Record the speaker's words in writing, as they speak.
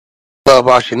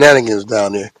Clubhouse shenanigans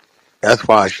down there. That's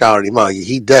why I shouted him out.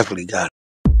 He definitely got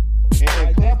it.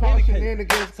 And Clubhouse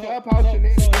shenanigans, Clubhouse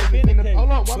shenanigans is in the. Hold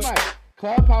on, one mic.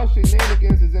 Clubhouse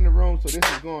shenanigans is in the room, so this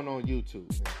is going on YouTube.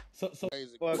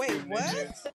 Man. Wait,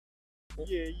 what?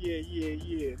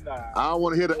 Yeah. Nah. I don't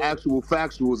want to hear the actual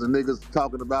factuals and niggas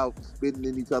talking about spitting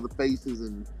in each other's faces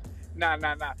and. Nah.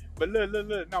 But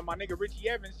look. No, my nigga Richie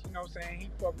Evans, you know what I'm saying?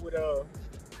 He fuck with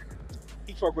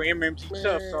MMG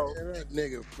Tough, so that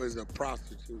nigga is a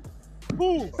prostitute.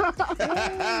 who?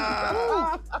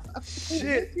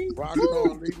 Shit.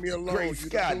 Rockstar, leave me alone. Great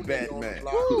Scott, Batman.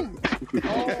 Leave me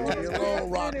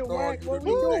alone, Rockstar. You the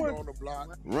new nigga on the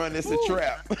block. Run, it's a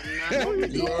trap. You're the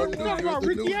new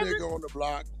nigga on the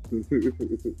block.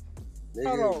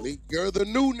 Nigga, you're the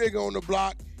new nigga on the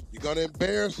block. You're gonna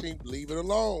embarrass him. Leave it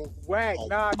alone. Whack,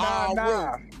 nah.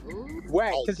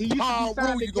 Whack, because he used to be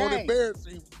signed the you're gonna game. embarrass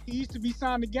him. He used to be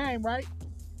signed the game, right?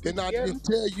 Then I just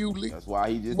tell you, That's why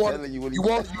he just telling you what he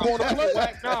want to play.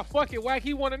 Whack, nah, fuck it, Whack.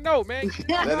 He want to know, man.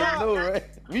 Let him know, right?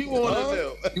 We want to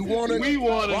know. You want to? We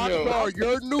want to know. Rockstar,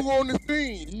 you're new on the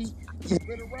scene. He's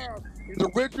been around. His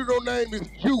original name is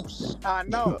Juice. I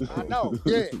know.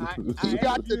 Yeah, he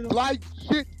got the light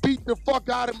shit beat the fuck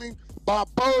out of me by a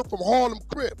bird from Harlem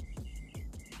Crip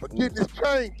for getting his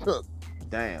chain took.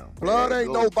 Damn. Blood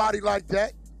ain't nobody like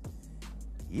that.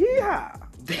 Yeah.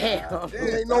 Damn.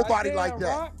 There ain't nobody like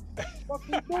that. What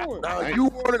you doing? Now you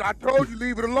wanted, I told you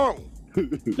leave it alone.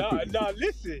 Nah,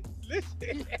 listen.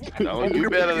 No, you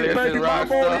better Your baby listen,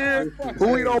 mama on here, Rockstar.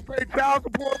 who he don't pay child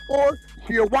support for,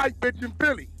 she a white bitch in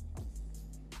Philly.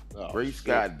 Great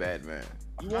Scott, Batman.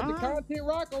 You want the content,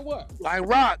 Rock, or what? Like,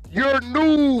 Rock, you're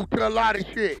new to a lot of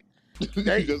shit.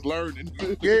 They just learning.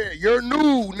 Yeah, you're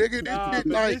new, nigga. This shit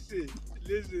like, listen.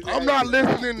 I'm not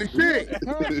listening to shit.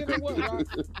 Content or what, Rock?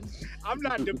 I'm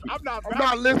not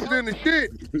listening to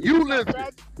shit. You listen.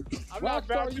 I'm not Rockstar,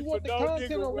 vouching you for want the no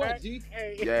content nigga, or what, Whack. G?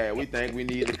 Hey. Yeah, we think we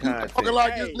need the content. Talking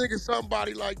like Hey. this nigga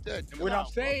somebody like that. What I'm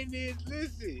saying is,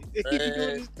 listen, he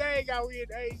doing his thing out here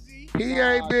in AZ. He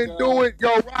ain't been doing,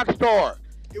 yo, Rockstar.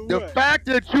 The fact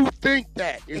that you think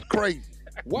that is crazy.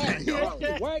 Whack, tell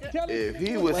him. If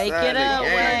he was Wake signed it up,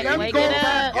 again, Let's Wake go it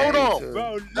back. up. Hold on.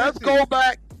 Bro, Let's go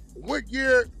back. What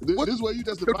year? This way you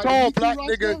just The tall black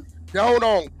nigga. Now, hold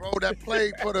on, bro. That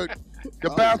played for the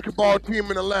basketball team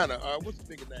in Atlanta. What's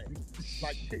the nigga name?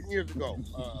 Like 10 years ago.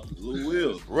 Lou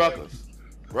Will. Ruckers.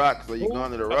 Rock, so you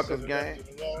going to the Ruckers game?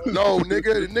 No,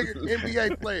 nigga. The nigga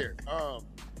NBA player.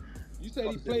 You said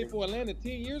he played for Atlanta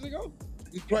 10 years ago?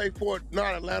 He played for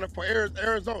not Atlanta, for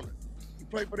Arizona. He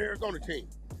played for the Arizona team.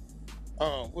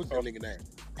 What's that nigga name?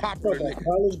 Popular nigga.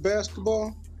 College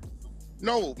basketball?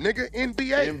 No, nigga,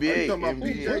 NBA. NBA.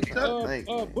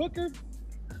 Booker?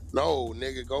 No,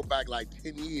 nigga, go back like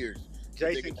 10 years.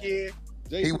 Jason Kidd.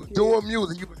 He was doing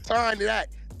music. He was signed to that.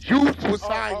 Juice was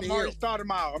signed to him. Amari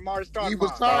Stoudemire. He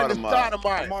was signed to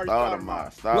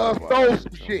Stoudemire. Plus stole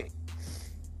some shit.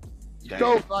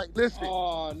 So, like, listen,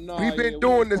 we've been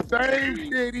doing the same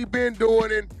shit he been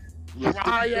doing in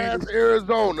dry-ass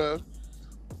Arizona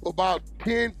for about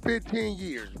 10, 15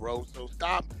 years, bro. So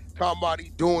stop talking about he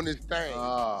doing this thing.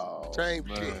 Same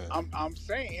shit. I'm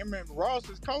saying, Eminem Ross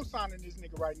is co-signing this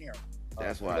nigga right now.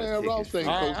 That's why Ross ain't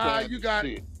co-signing you got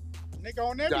shit. Nigga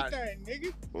on everything,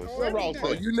 nigga. Ross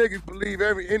So you niggas believe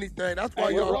anything. That's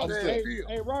why y'all saying feel.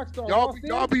 Hey, Rockstar.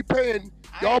 Y'all be paying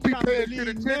shit Believe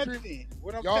attention. nothing.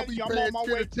 What I'm Y'all telling be you, I'm paying on my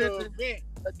shit way to an attention. event.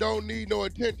 That don't need no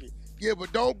attention. Yeah,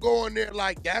 but don't go in there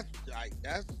like that's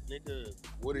nigga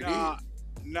what it is.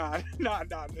 Nah.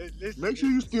 Listen. Make sure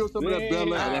you steal some of that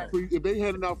Bel Air. That free, if they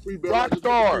handing out free Bel Air,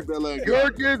 Rockstar, you're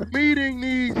just meeting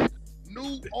these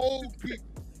new old people.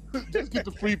 Just get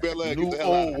the free Bel Air. New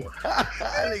old.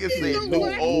 That nigga say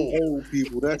new old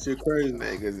people. That shit crazy.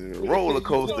 niggas. Roller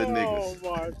coaster niggas.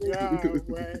 Oh my God,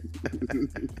 man.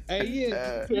 Hey,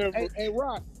 yeah. Hey,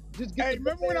 Rock. Just get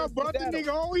remember when I brought the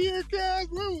nigga on here, cuz?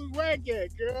 Where was Wack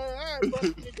at, girl? I ain't brought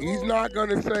the nigga He's on not here.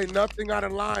 gonna say nothing out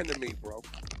of line to me, bro.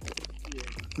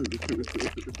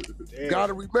 You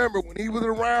gotta remember when he was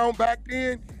around back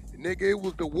then, nigga, it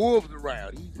was the wolves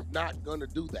around. He's not gonna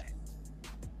do that.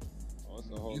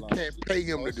 You can't pay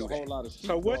him to do that.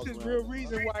 So what's his real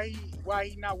reason why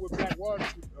he not with Black Water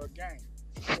gang?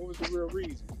 What was the real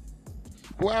reason?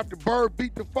 Well, after Bird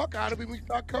beat the fuck out of him, he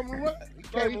started coming around.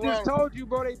 Bro, he just told you,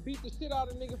 bro, they beat the shit out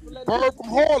of nigga for letting Bird from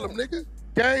Harlem, nigga.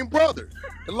 Gang brothers.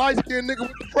 The light-skinned nigga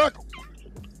with the freckles.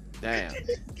 Damn.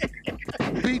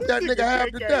 Beat that nigga half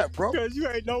to death, bro. Cause you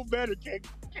ain't no better, K.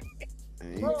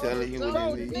 And he telling you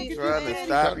he trying to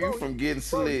stop you from getting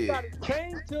Bro, he slid. got his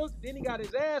chain took, then he got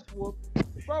his ass whooped.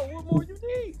 bro. What more you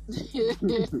need?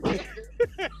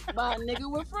 By a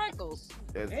nigga with freckles.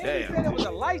 And he said it was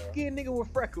a light-skinned nigga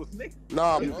with freckles, nigga.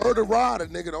 Nah, Murder Rider,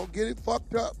 nigga, don't get it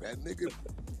fucked up. That nigga,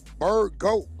 Bird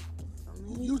Goat.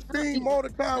 You see him all the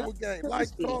time with game.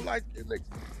 Light-skinned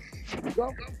niggas.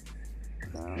 Go.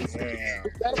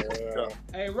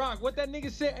 Hey, Rock, what that nigga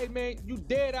said? Hey, man, you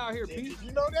dead out here, B.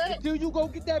 You know that? Until you go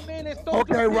get that man that stole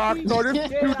Okay, Rock, so this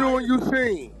is what you doing, you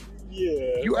seen.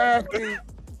 Yeah. You asking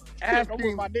I'm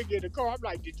with my nigga in the car. I'm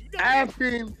like, did you know?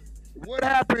 Asking what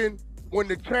happened when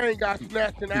the chain got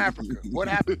snatched in Africa. What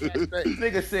happened that day?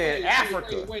 Nigga said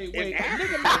Africa. Wait. Somebody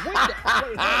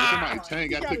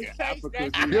chain got taken in Africa.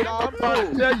 I'm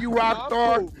about to tell you,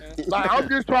 Rockstar. Like, I'm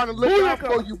just trying to look out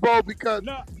for you, bro, because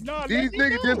these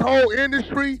niggas, this whole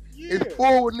industry is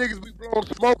full with niggas be blowing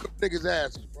smoke up niggas'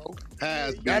 asses, bro.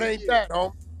 That ain't that,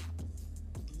 homie.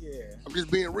 Yeah. I'm just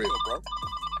being real, bro.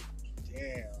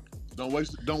 Damn. Don't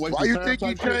waste Why you think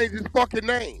he changed his fucking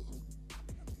name?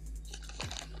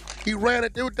 He ran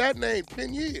it with that name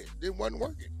 10 years. It wasn't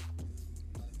working.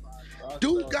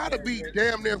 Dude gotta be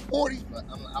damn near 40.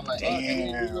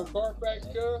 Damn.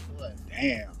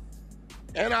 Damn.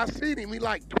 And I seen him. He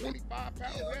like 25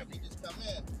 pounds heavy.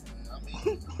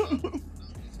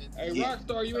 Hey,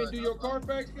 Rockstar, you ain't do your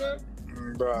Carfax, cuz?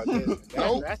 Bro,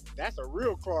 that's a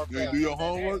real car. You ain't do your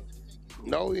homework?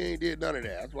 No, he ain't did none of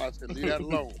that. That's why I said leave that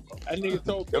alone. That nigga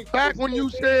told The fact when you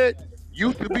said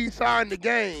used to be signed the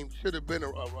game should have been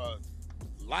a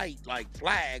light like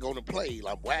flag on the play.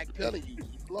 Like WACK telling you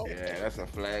slow. Yeah, that's a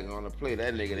flag on the play.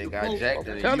 That nigga that got jacked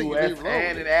in the telling you, U.S. they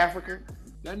and in Africa.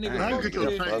 That nigga How you get your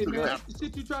that's friends to the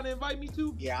shit you trying to invite me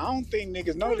to? Yeah, I don't think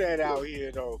niggas know that out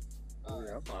here though.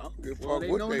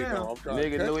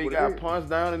 Nigga know he got punched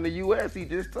down in the U.S. He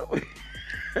just told me.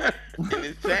 And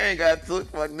his chain got took.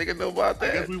 Fuck, nigga know about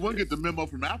that. I guess we wouldn't get the memo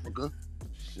from Africa.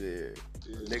 Shit.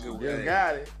 Nigga Just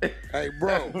got it. Hey,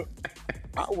 bro.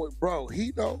 Bro,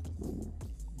 he know.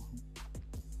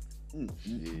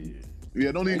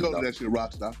 Yeah, don't even go to that shit,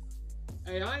 Rockstar.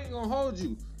 Hey, I ain't gonna hold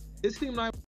you. It seemed like